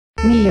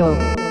Neo.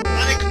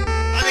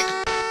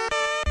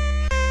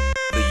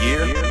 The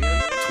year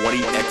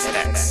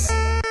 20XX.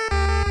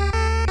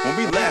 When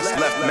we last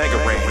left Mega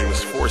Ran, he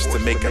was forced to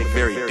make a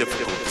very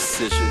difficult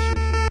decision.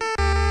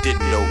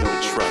 Didn't know who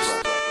to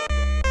trust.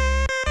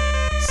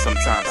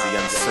 Sometimes the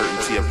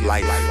uncertainty of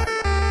life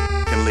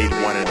can lead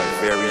one in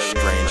a very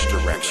strange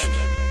direction.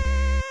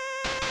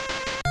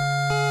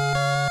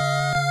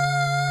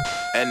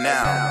 And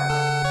now,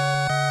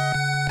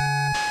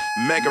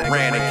 Mega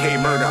Ran and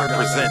K-Murdock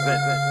present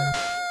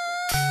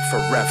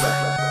Forever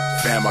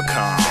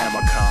Famicom.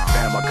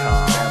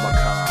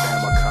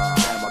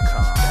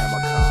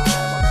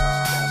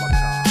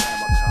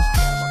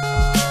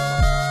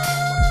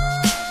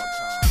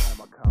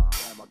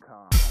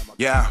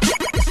 Yeah.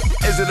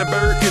 Is it a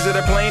bird? Is it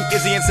a plane?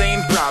 Is he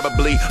insane?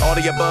 Probably. All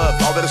the above.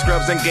 All of the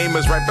scrubs and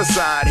gamers right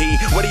beside he.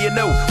 What do you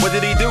know? What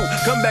did he do?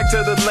 Come back to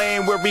the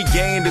lane where he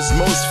gained his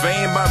most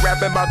fame by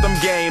rapping about them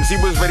games.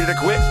 He was ready to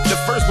quit. The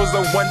first was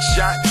a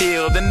one-shot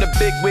deal. Then the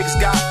big wigs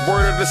got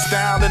word of the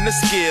style and the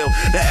skill.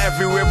 Now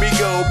everywhere we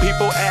go,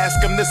 people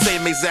ask him the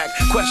same exact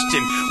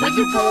question. When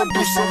you gonna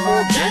do some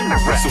more gamer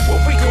rap? So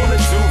what we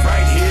gonna do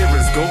right here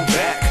is go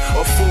back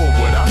or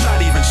forward. I'm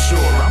not even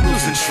sure. I'm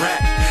losing track.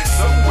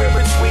 Somewhere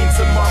between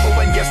tomorrow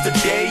and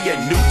yesterday, a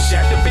new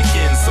chapter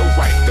begins, so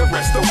wipe the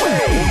rest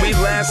away. When we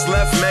last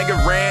left Mega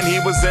Ran, he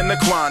was in a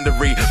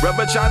quandary.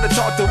 Rubber tried to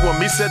talk to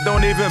him, he said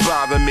don't even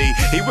bother me.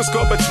 He was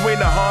caught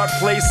between a hard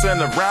place and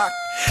a rock,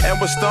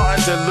 and was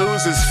starting to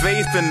lose his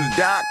faith in the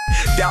doc.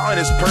 Doubting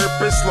his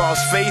purpose,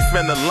 lost faith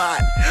in the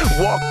lot.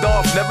 Walked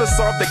off, never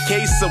solved the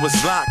case, so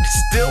it's locked.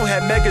 Still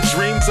had mega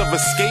dreams of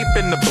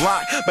escaping the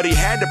block, but he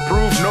had to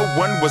prove no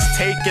one was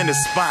taking his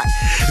spot.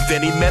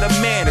 Then he met a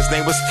man, his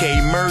name was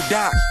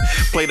K-Murdock.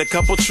 Played a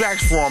couple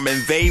tracks for him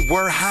and they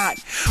were hot.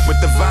 With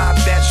the vibe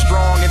that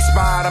strong,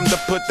 inspired him to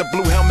put the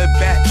blue helmet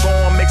back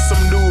on, make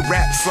some new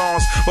rap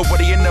songs. But what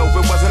do you know,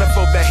 it wasn't a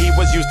foe that he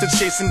was used to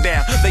chasing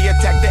down. They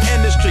attacked the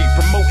industry,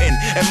 promoting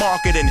and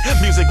marketing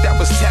music that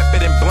was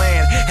tepid and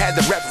bland. Had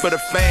the rep for the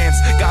fans,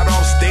 got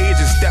off stage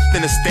and stepped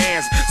in the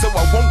stands. So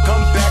I won't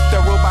come back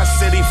to Robot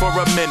City for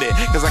a minute,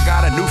 cause I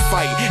got a new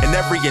fight and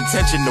every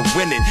intention to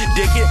win it.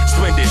 Dig it?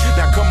 Splendid.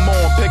 Now come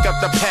on, pick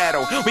up the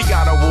paddle. We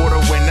got a water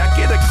when I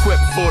get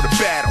equipped for the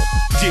battle.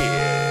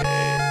 Yeah.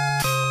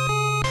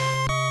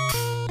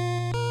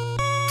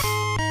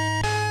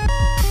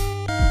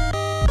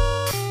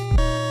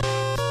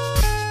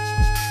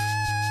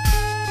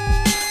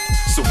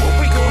 So what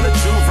we gonna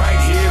do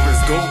right here is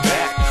go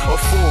back or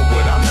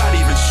forward. I'm not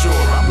even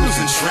sure. I'm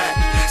losing track.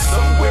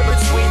 Somewhere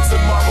between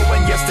tomorrow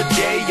and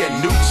yesterday, a